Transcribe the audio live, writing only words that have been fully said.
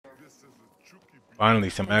Finally,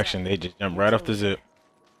 some action. They just jumped right off the zip.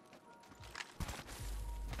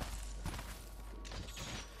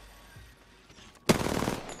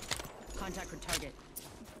 Contact with target.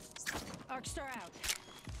 Arc star out.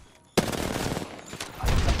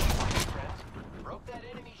 Broke that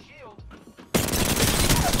enemy shield.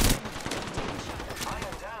 I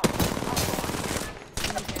am down.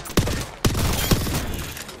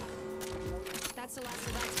 That's the last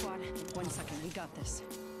of that squad. 1 second, we got this.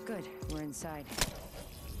 Good, we're inside.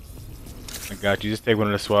 I got you. Just take one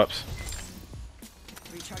of the swaps.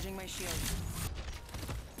 Recharging my shield.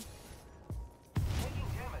 Taking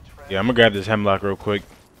damage, friend. Yeah, I'm gonna grab this hemlock real quick.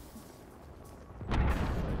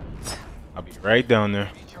 I'll be right down there.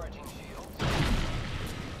 Recharging shield.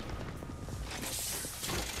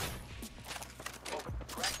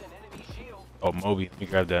 Cracked an enemy shield. Oh, Moby. Let me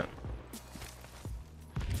grab that.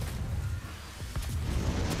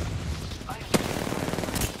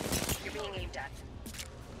 You're being aimed at.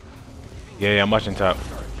 Yeah, I'm watching top.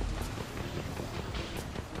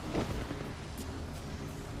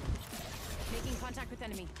 Making contact with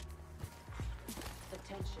enemy.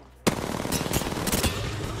 Attention.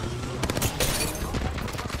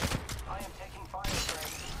 I am taking fire,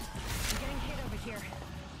 friend. I'm getting hit over here.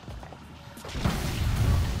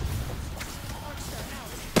 Arc star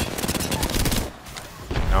out.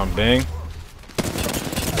 Down bang. Shield.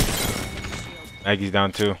 Maggie's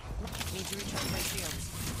down too. Need to recharge my shields.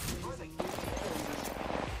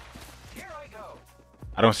 Here I go.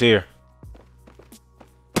 I don't see her.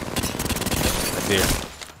 I see her.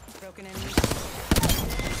 Broken enemy.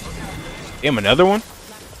 Damn, another one?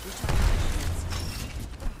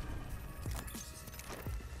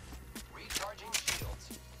 Recharging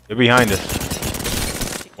shields. They're behind us.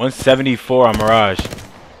 174 on Mirage.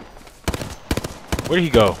 Where did he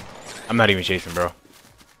go? I'm not even chasing, bro.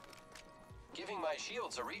 Giving my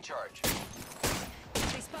shields a recharge.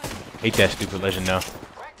 They spotted me. Hate that stupid legend now.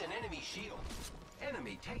 Cracked an enemy shield.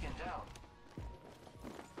 Enemy taken down.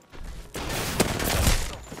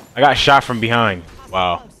 I got shot from behind.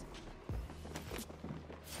 Wow. Close.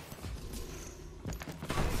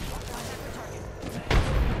 Contact with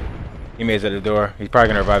target. Teammate's at the door. He's probably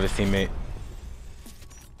gonna revive his teammate.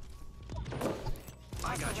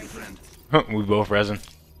 I got you, friend. We both resin.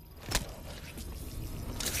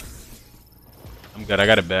 I'm good. I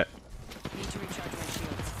got a bet. Need to recharge my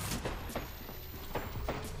shields.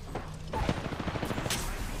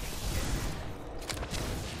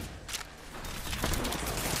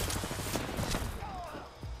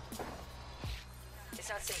 It's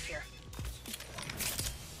not safe here.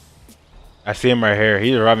 I see him right here.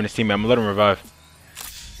 He's reviving his teammate. I'm gonna let him revive.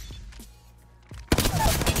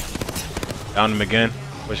 Down him again.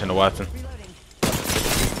 Pushing to Watson. Reloading.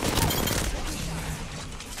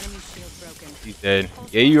 Enemy shield broken. He's dead.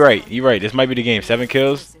 Yeah, you're right. You're right. This might be the game. 7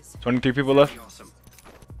 kills. 23 people left. Awesome.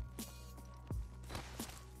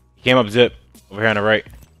 He came up zip. Over here on the right.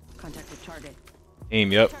 Contact with target.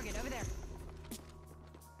 Team, yep. Target over there.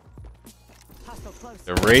 Hostile close.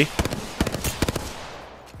 The Wraith.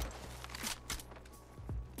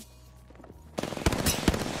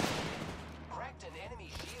 Cracked an enemy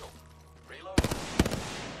shield. Reloading.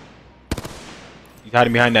 He's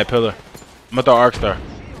hiding behind that pillar. I'm gonna throw Arc Star.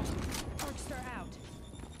 Arc star out.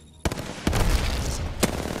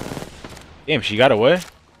 Damn, she got away.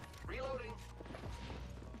 Reloading.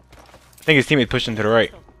 I think his teammate pushed him to the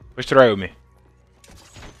right. Push to the right with me.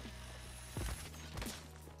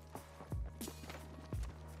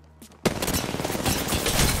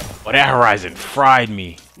 Oh, that Horizon fried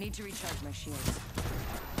me. Need to recharge my shields.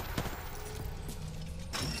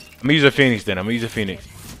 I'm gonna use a Phoenix then. I'm gonna use a Phoenix.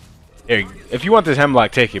 Here, if you want this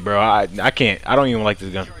hemlock, take it, bro. I can't. I don't even like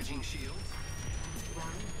this gun. Charging shield.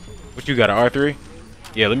 What you got, an R3?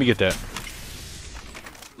 Yeah, let me get that.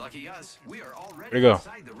 Lucky us. We are already Where'd it go?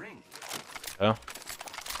 inside the ring. Oh.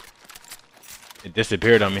 It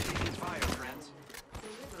disappeared on me. Taking fire, friends.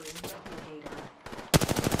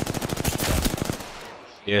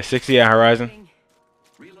 Yeah, 60 at Horizon.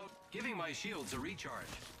 Reload. Giving my shields a recharge.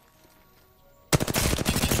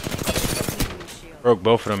 Enemy shield. Broke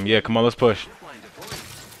both of them. Yeah, come on, let's push. Zipline deployed.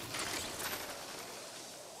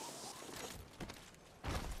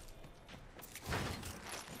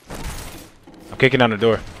 I'm kicking down the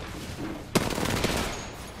door.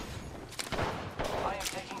 I am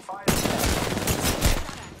taking fire.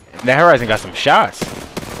 That Horizon got some shots.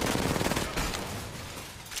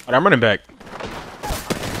 Alright, I'm running back.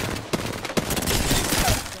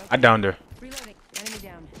 I downed her. Reloading. Enemy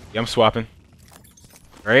down. Yeah, I'm swapping.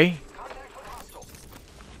 Ray? Contact with hostile.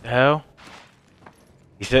 The hell?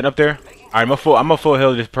 He's sitting up there? Alright, I'm a full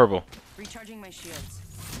heal this purple. Recharging my shields.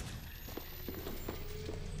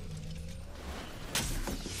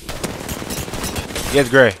 He has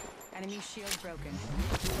gray. Enemy shield broken.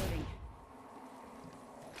 Reloading.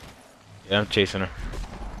 Yeah, I'm chasing her.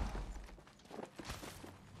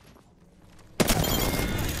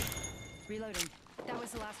 Reloading. That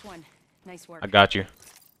was the last one. Nice work. I got you.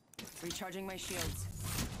 Recharging my shields.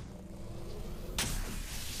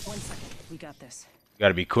 1 second. We got this. You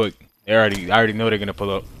gotta be quick. I already know they're gonna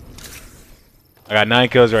pull up. I got 9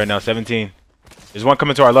 kills right now, 17. There's one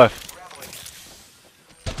coming to our left.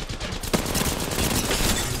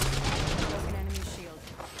 Broken enemy shield.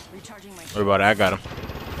 Recharging my Worry about it, I got him.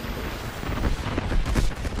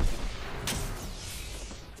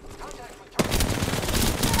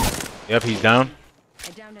 Yep, he's down. I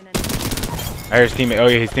downed an enemy. I hear his teammate. Oh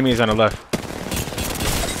yeah, his teammate is on the left.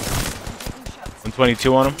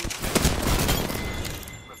 122 on him.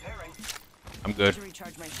 I'm good. To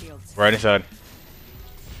recharge my shields. Right inside.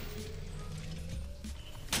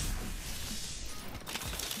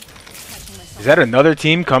 Catching myself. Is that another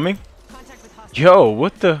team coming? Contact with hostile. Yo,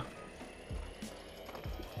 what the?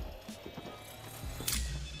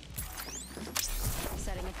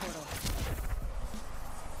 Setting a portal.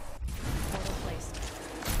 Portal placed.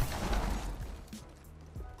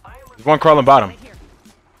 There's one crawling bottom. Right here.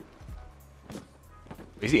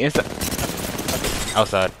 Is he inside?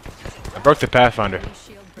 Outside. I broke the Pathfinder. Enemy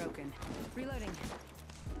shield broken. Reloading.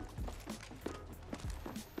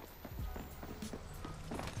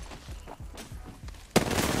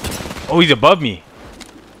 Oh, he's above me.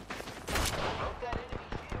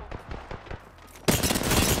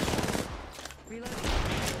 Reloading.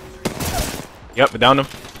 Yep, I downed him.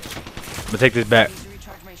 I'm gonna take this back. Need to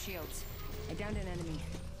recharge my shields. I downed an enemy.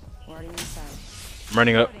 We're already inside. I'm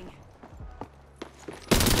running up. Reloading.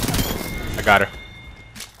 I got her.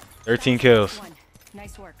 13 kills. One.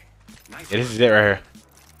 Nice work. Yeah, this is it right here.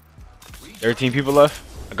 13 people left.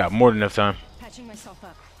 I got more than enough time. Patching myself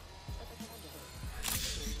up.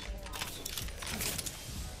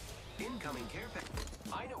 Incoming care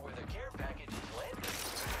package. I know where the care package is landing.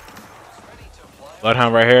 It's ready to fly.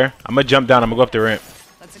 Bloodhound right here. I'm gonna jump down. I'm gonna go up the ramp.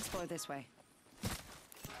 Let's explore this way.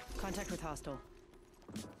 Contact with hostile.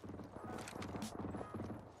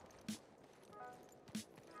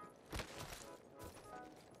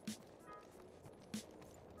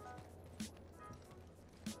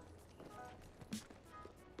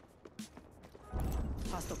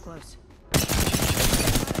 Hostile close.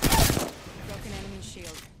 Broken enemy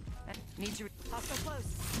shield. Need to. Hostile close.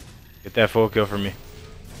 Get that full kill for me.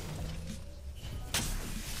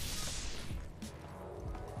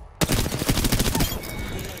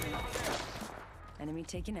 Enemy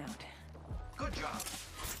taken out. Good job.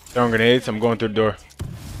 Throwing grenades. I'm going through the door.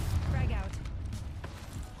 Frag out.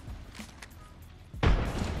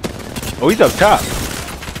 Oh, he's up top.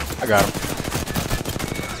 I got him.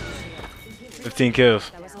 15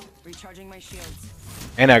 kills. That was recharging my shields.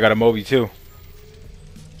 And I got a Moby too.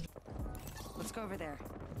 Let's go over there.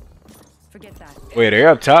 Forget that. Wait, are they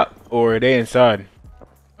up top or are they inside?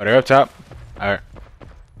 Are they up top? Alright.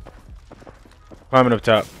 Climbing up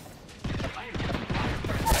top.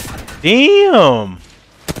 Damn!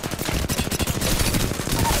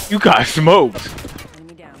 You got smoked.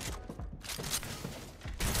 Enemy down.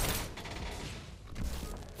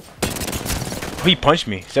 Oh, he punched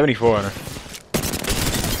me. 74 on her. This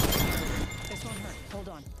won't hurt. Hold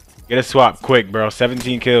on. Get a swap quick, bro.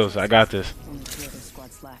 17 kills. I got this. Only 2 other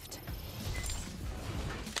squads left.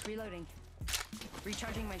 Reloading.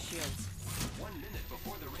 Recharging my shields. 1 minute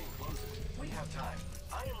before the ring closes. We have time.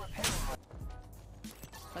 I am repairing my...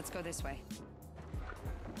 Let's go this way.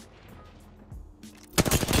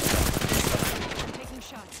 I'm taking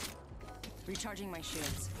shots. Recharging my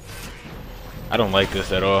shields. I don't like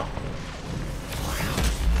this at all.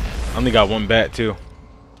 I only got 1 bat too.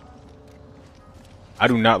 I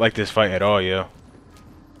do not like this fight at all, yo.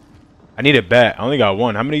 I need a bat. I only got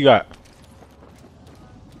 1. How many you got?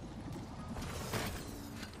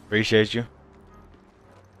 Appreciate you.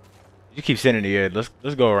 You keep sitting in the air. Let's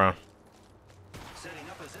go around. Setting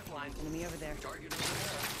up a zip line. Enemy over there. Target over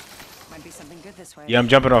there. Might be something good this way. Yeah, I'm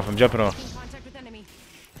jumping off. I'm jumping off. Making contact with enemy.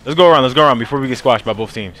 Let's go around. Let's go around before we get squashed by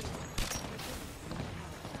both teams.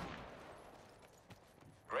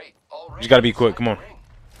 Great. All right. Just gotta be quick. Come on.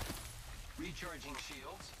 Recharging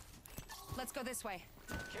shields. Let's go this way.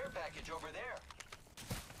 Care package over there.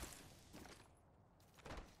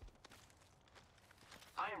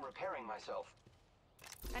 I am repairing myself.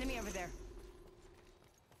 Enemy over there.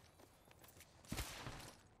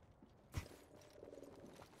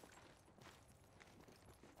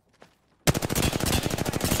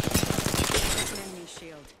 Broken enemy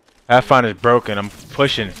shield. Pathfinder's broken. I'm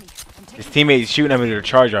pushing. I'm His taking teammate's shooting at me to the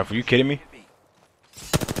charge off. Are you kidding me?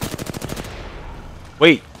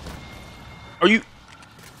 Wait. Are you...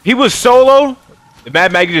 He was solo? The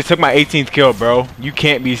Mad Maggie just took my 18th kill, bro. You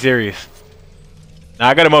can't be serious. Nah,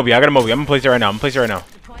 I got a Moby. I'm gonna place it right now.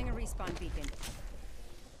 Deploying a respawn beacon.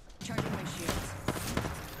 Charging my shields.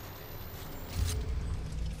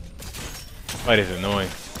 Fight is annoying.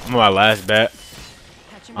 I'm on my last bet.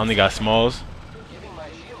 Patching I only got smalls. Giving my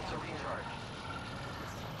shields a recharge.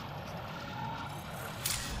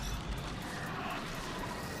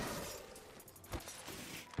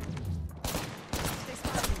 They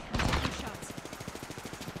spotted me. I'm taking shots.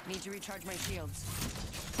 Need to recharge my shields.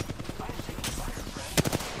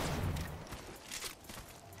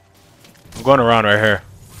 I'm going around right here.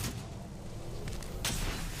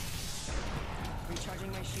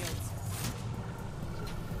 Recharging my shields.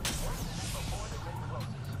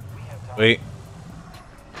 Wait.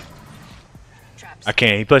 Traps. I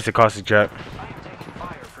can't. He placed a caustic trap. I am taking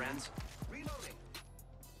fire, friends. Reloading.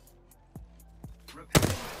 Repairing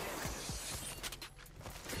my damages.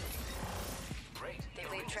 Great. They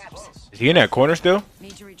laid traps. Is he in that corner still?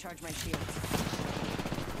 Need to recharge my shields.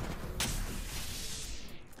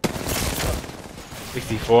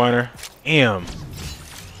 64 on her. Damn.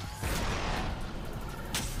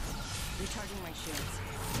 Recharging my shields.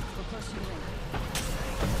 We're close to the ring.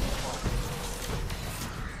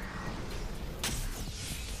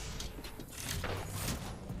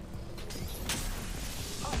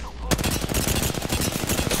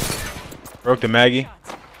 Broke the Maggie.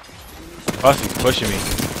 Caustic's pushing me.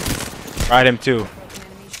 Tried him too. Broken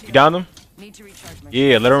enemy shield. You downed him? Need to recharge my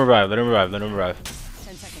Yeah, let him revive. Let him revive. Let him revive.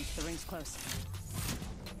 10 seconds. The ring's close.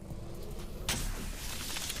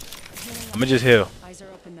 I'm gonna just heal. Eyes are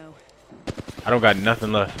open though. I don't got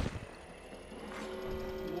nothing left.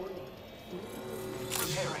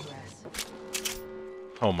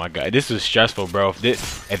 Oh my god, this was stressful, bro.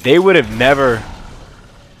 If they would have never,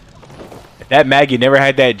 if that Maggie never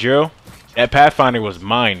had that drill, that Pathfinder was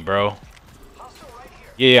mine, bro.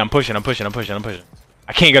 Yeah, I'm pushing. I can't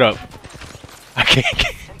get up. I can't.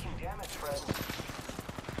 Taking damage, friends.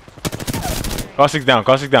 Caustic's down.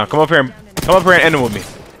 Come up here and end him with me.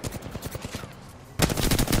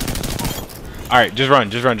 All right, just run.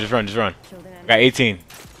 Killed an I enemy. got 18.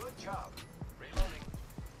 Good job. Reloading.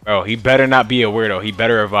 Bro, he better not be a weirdo. He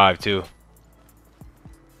better revive too.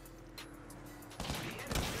 The enemies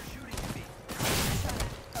are shooting at me.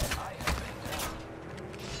 I have been down.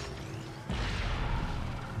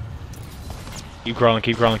 Keep crawling. Got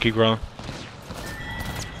our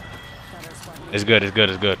squad leader. It's good.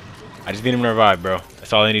 I just need him to revive, bro.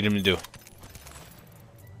 That's all I need him to do.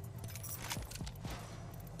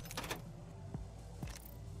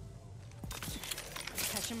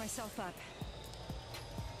 Catching myself up.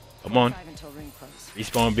 Come on. 45 until ring close.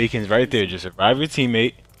 Respawn beacon's right there. Just revive your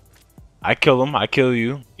teammate. I kill him. I kill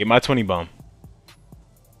you. Get my 20 bomb.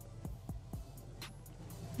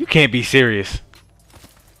 You can't be serious.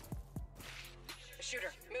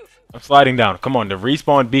 Shooter, move. I'm sliding down. Come on. The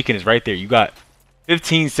respawn beacon is right there. You got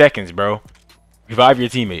 15 seconds, bro. Revive your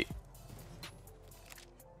teammate.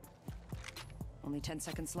 Only 10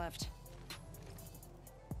 seconds left.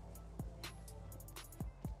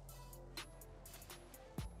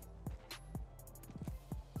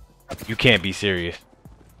 You can't be serious.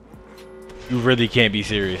 You really can't be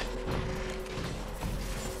serious.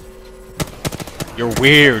 You're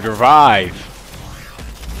weird. Revive.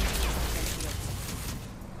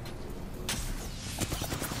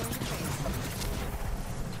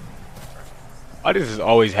 Why does this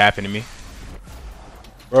always happen to me?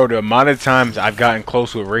 Bro, the amount of times I've gotten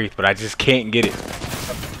close with Wraith, but I just can't get it.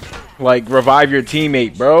 Like, revive your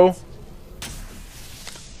teammate, bro.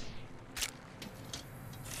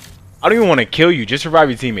 I don't even want to kill you. Just revive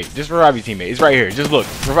your teammate. It's right here. Just look.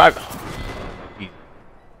 Revive.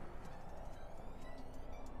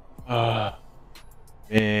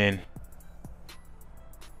 Man.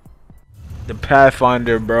 The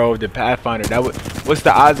Pathfinder, bro. That was. What's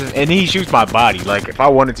the odds of? And he shoots my body. Like, if I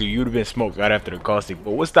wanted to, you would have been smoked right after the caustic.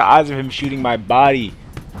 But what's the odds of him shooting my body?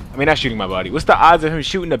 I mean, not shooting my body. What's the odds of him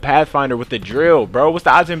shooting the Pathfinder with the drill, bro? What's the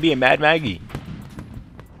odds of him being Mad Maggie?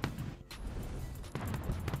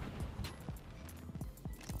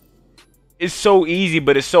 It's so easy,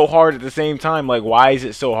 but it's so hard at the same time. Like, why is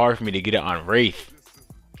it so hard for me to get it on Wraith?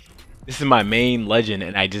 This is my main legend,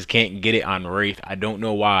 and I just can't get it on Wraith. I don't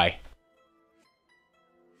know why.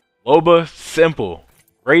 Loba, simple.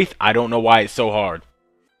 Wraith, I don't know why it's so hard.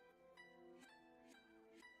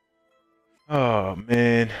 Oh,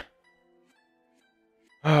 man.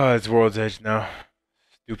 Oh, it's World's Edge now.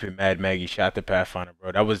 Stupid Mad Maggie shot the Pathfinder,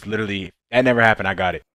 bro. That was literally... That never happened. I got it.